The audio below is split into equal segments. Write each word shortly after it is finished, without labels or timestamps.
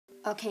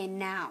Okay,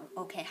 now.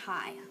 Okay,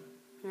 hi.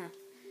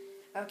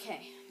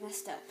 Okay,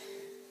 messed up.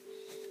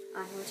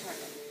 I'm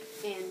retarded.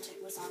 And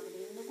it was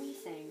already in the Wii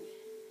thing.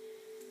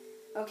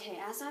 Okay,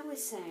 as I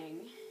was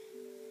saying,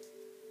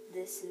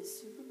 this is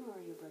Super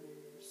Mario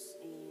Brothers,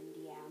 and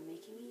yeah, I'm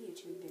making a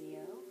YouTube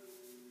video.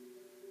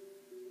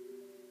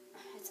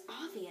 It's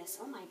obvious.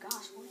 Oh my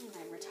gosh, what am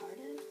I,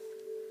 retarded?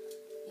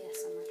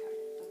 Yes, I'm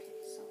retarded. Okay,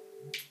 so...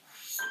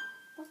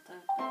 What the...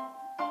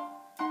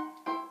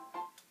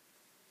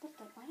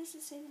 Why does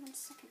it say that I'm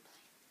second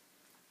place?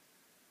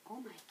 Oh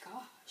my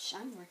gosh,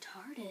 I'm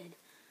retarded.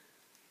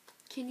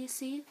 Can you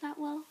see that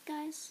well,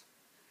 guys?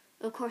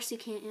 Of course you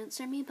can't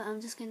answer me, but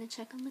I'm just gonna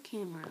check on the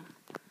camera.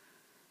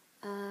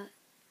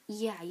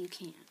 Yeah, you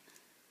can.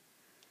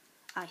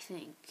 I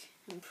think.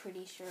 I'm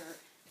pretty sure.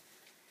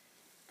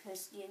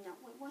 Because, you know,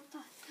 what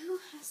the... Who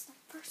has the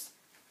first...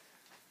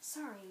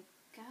 Sorry,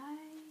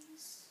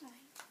 guys.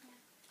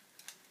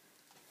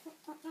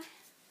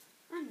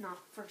 I'm not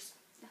first.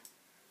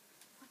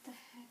 What the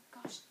heck?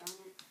 Gosh darn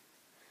it.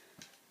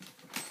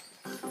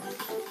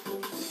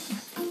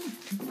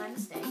 My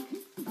mistake.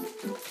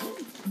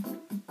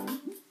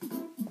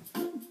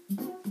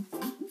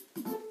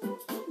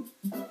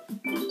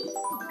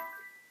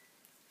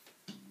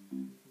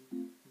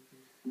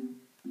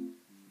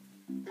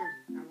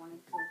 I want to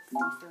go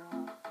free for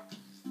all.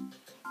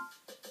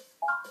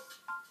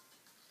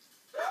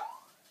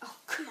 Oh,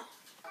 come on.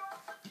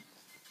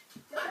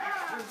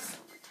 I'm so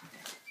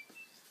retarded.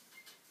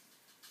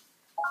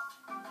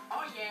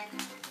 Oh, yeah.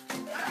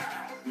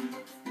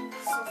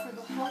 So for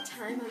the whole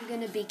time, I'm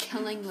going to be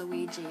killing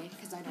Luigi,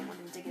 because I don't want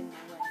him to get in my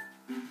way.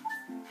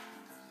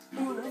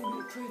 Oh, and I'm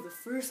gonna play the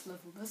first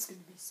level. That's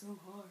gonna be so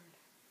hard.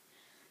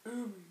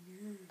 Oh my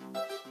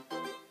god.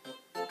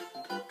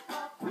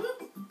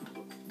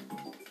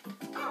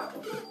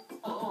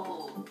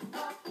 Oh.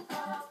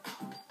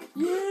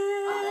 Yay!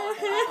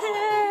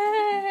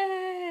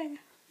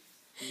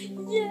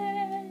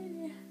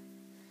 Yay!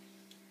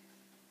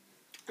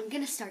 I'm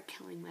gonna start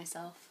killing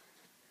myself.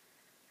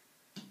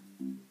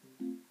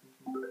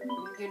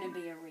 I'm gonna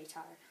be a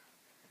retard.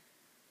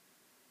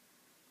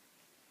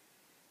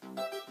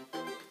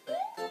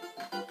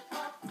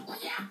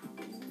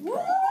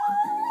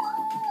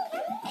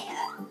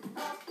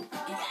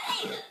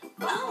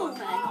 Oh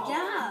my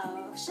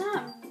gosh,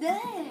 I'm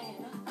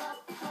dead.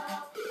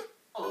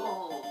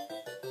 Oh.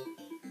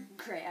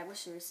 Great, I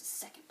wish there was a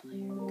second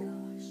player.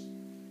 Gosh.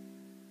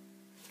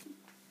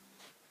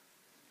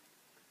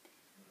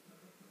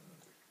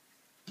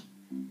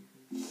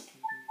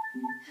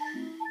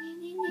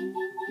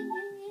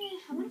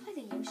 I want to play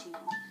the Yoshi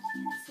one. I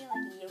kind of feel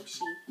like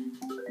Yoshi.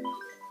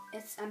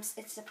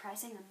 It's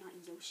surprising I'm not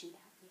Yoshi'd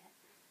out yet.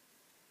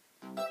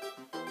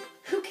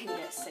 Who can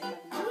get sick of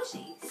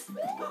Yoshis?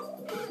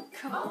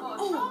 Come on.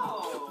 Oh, no.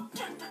 What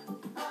the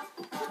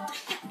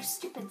heck?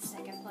 Stupid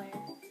second player.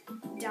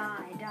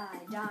 Die.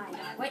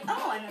 Wait,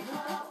 oh, another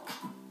level.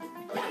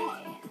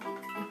 Hey.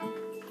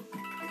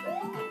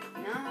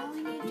 Now all we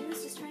need to do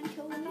is just try and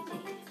kill Luigi.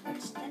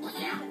 Which didn't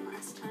happen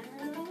last time,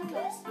 or literally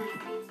last time.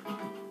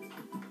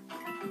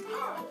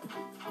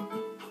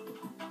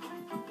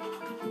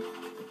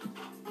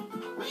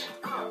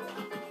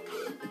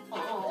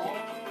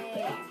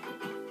 Yay.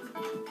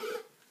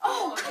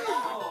 Oh,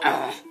 come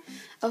on!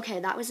 Okay,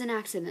 that was an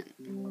accident.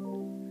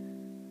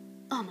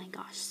 Oh my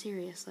gosh,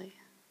 seriously.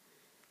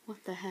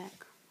 What the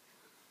heck?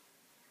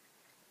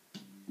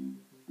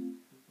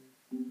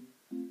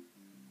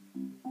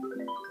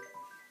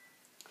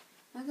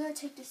 I'm gonna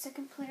take the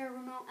second player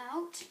remote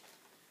out,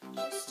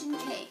 just in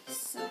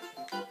case.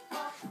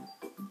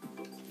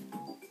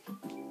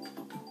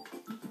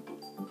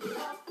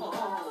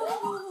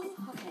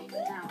 Okay,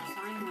 now,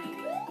 finally.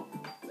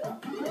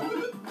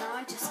 Now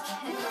I just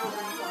cannot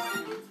run away.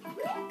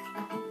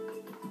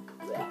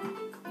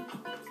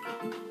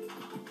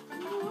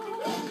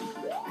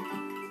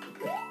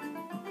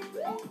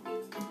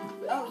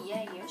 Oh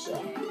yeah, Yoshi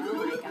egg. Oh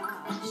my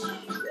gosh.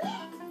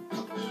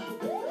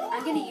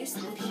 I'm gonna use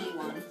the P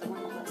one, the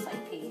one that looks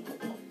like P.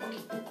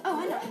 Oh,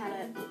 I know how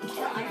to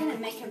kill. I'm gonna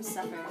make him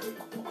suffer. Oh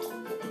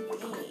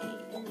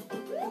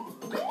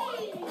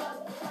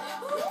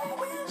my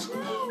gosh,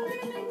 no!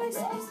 I'm gonna make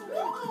myself suffer.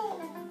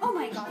 Oh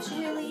my gosh,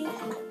 really?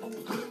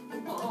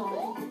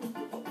 Oh.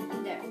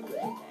 There.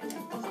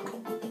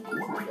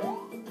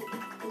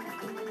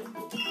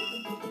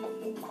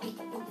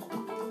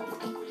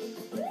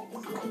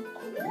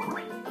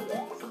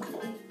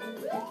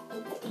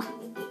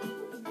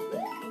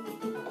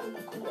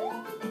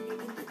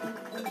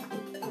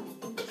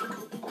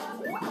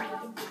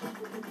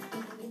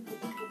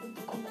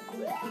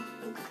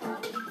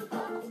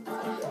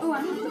 Oh,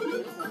 I'm not the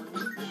blue one.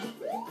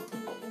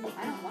 I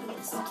don't want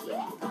this key.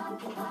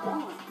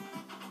 Oh.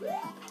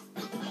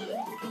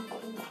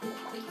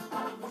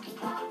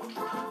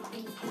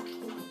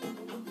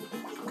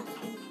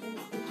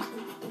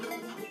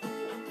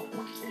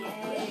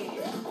 Yay.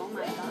 Oh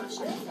my gosh,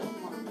 I killed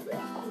one.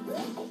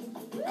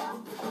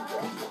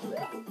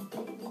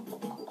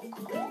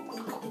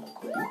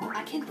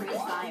 I can breathe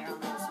fire on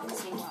this one,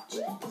 see, watch.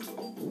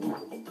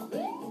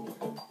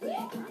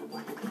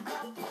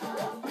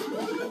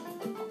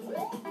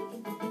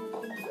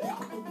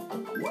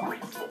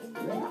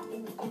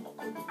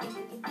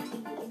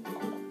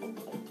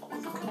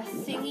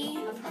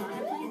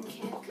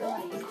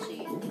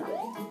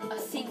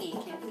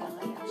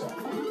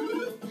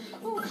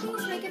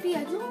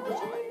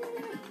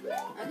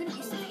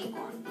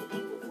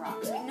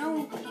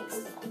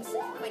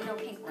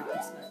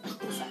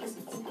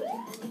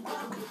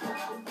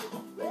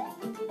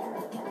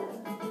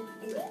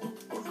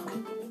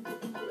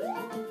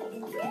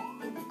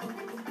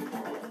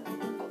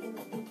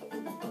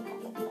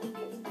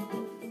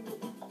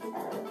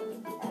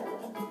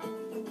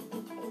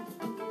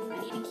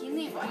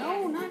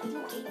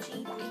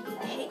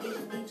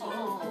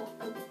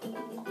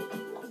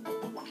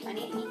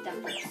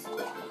 tempest.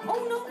 Oh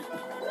no!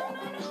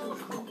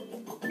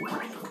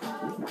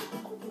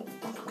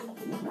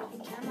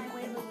 Get out of my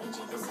way,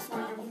 Luigi. This is why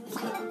you're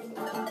losing.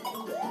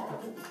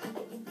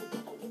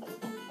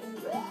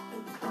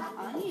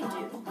 All I need to do.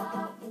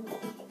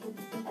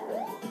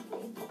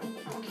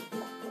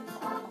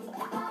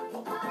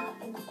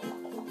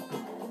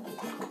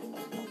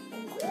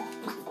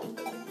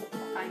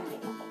 Finally,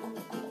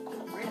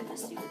 get rid of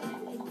this stupid thing.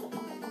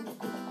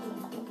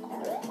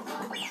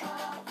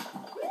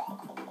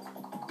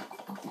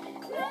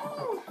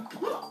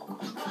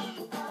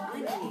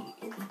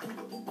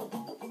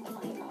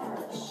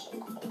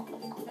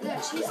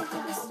 Cheese into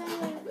the stove.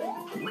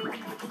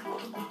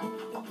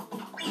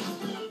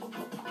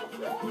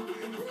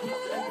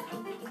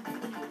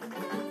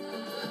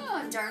 Oh,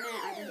 darn it,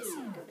 I didn't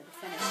see it go to the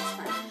finish this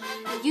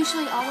time. It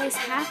usually always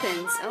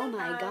happens. Oh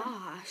my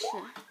gosh.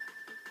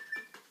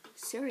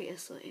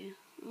 Seriously.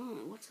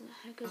 What the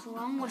heck is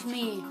wrong with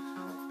me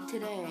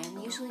today? I'm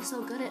usually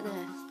so good at this.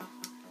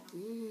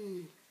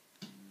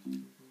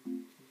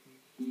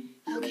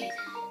 Okay then.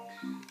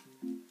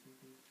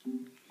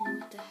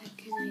 What the heck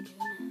can I do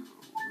now?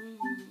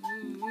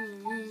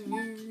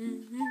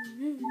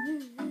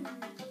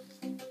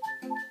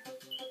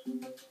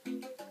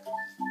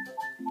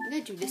 I'm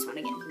gonna do this one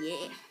again.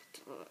 Yeah.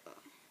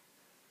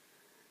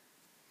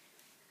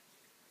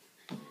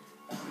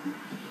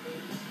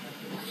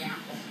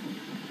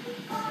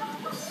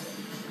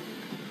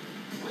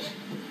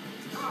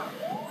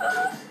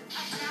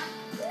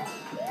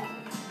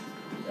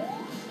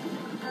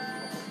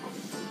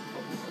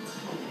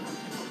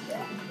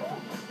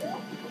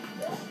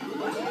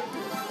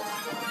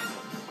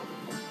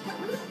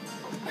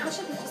 I wish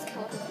I could just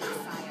kill it with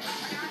fire.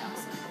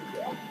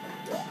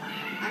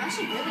 I'm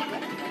actually really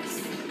good at this.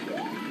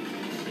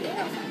 No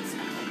offense.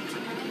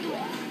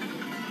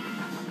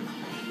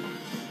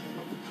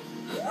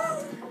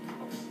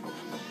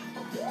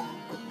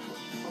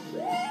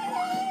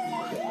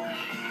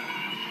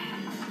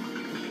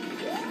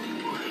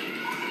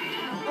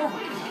 Oh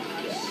my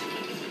gosh.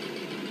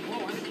 Whoa,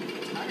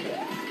 I'm retarded.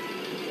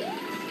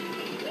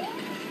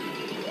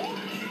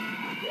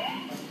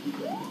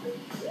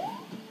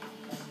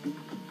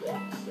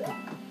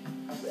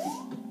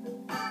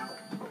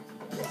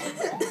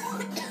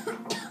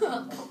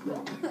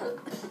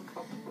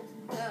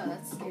 Oh,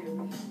 that scared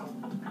me.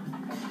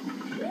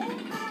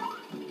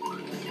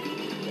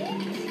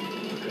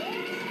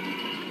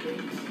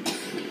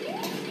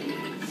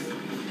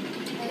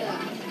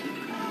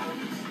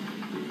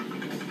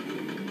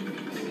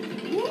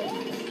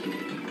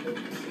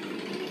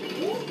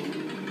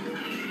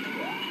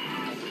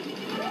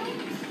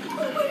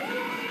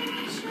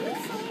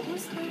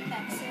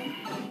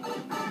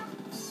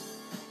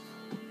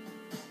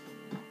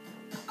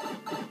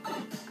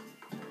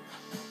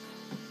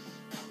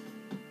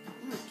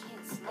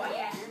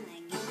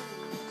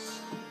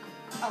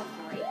 Oh,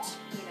 great.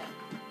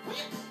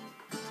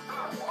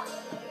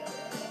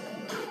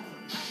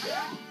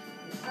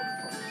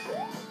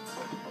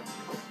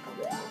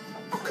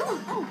 Oh, come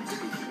on.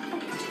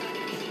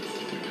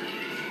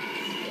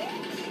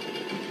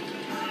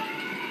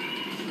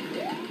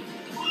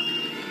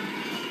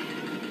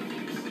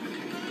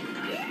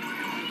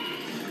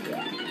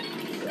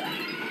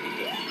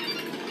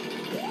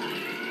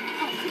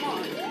 Oh, come on.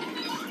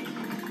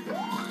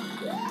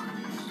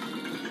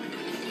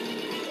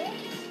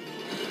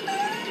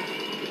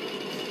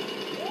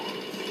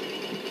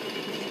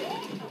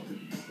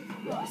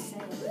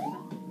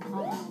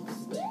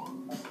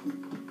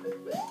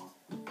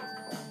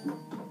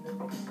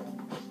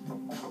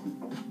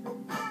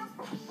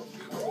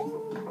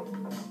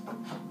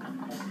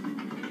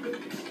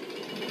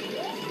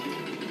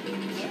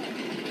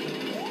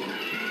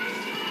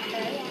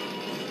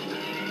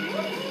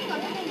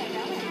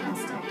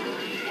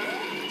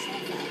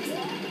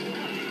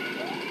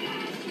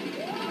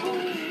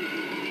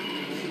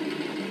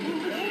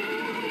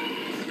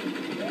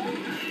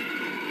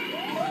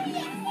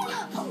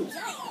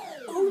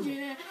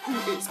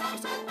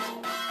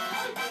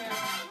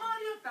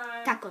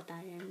 Taco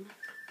time.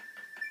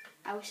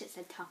 I wish it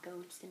said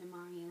taco instead of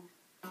Mario.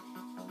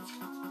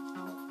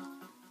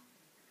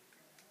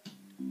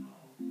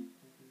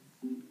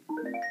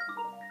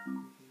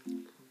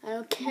 I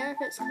don't care if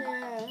it's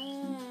clear.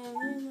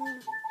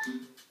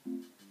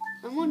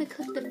 I want to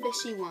cook the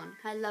fishy one.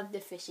 I love the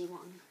fishy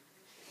one.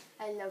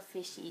 I love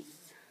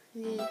fishies.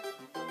 Yeah.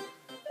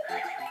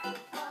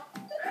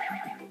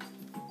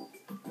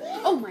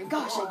 Oh my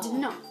gosh, I did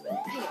not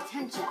pay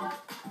attention.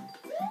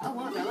 Oh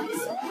wow, they're like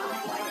so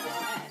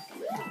high.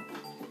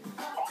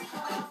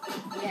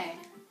 Yay.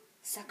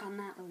 Suck on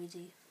that,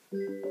 Luigi.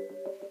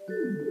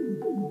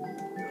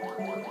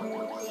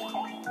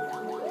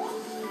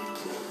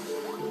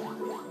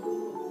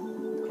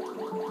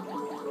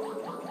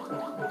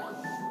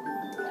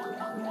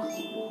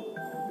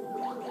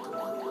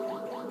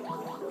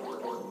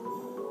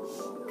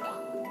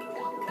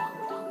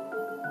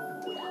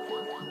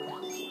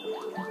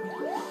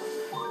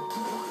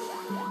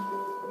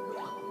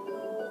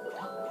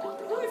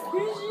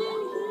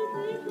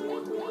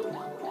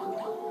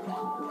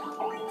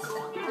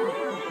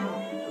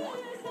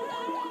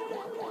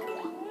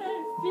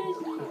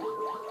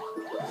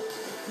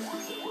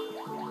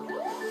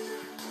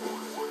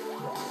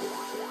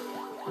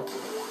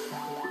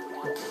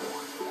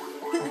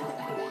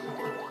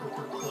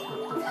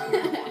 Oh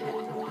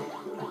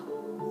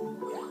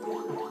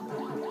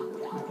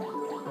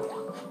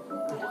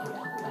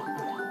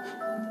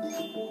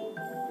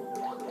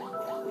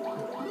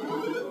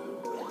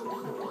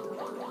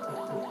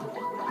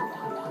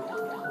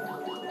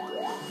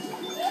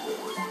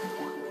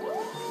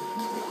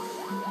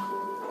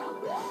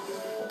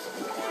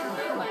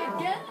my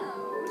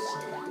gosh.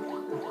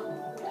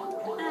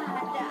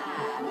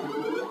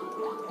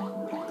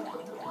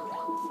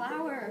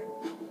 Flower.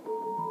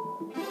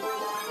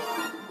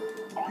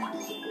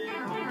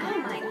 Oh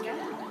my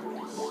gosh.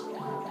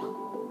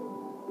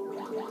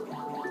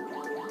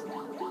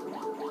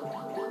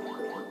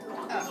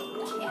 Oh,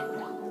 can't.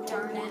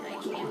 Darn it, I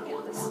can't get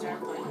the star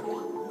point.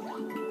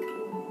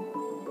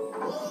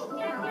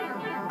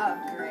 Oh,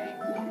 great.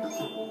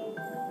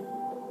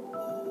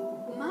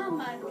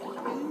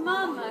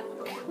 Mama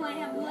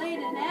clam laid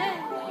an egg.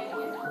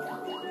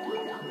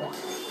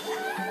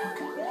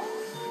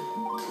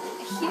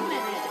 A human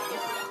egg.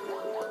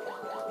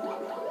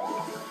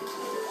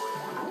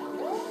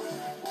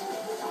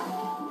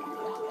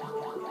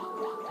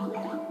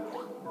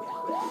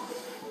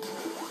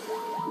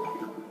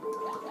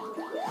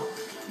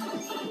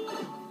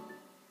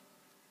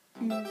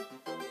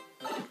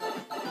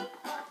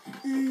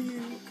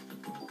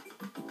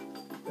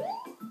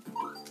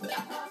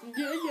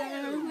 Yeah.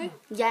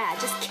 Yeah,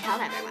 just kill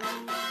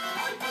everyone.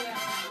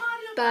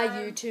 Bye,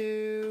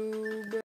 YouTube.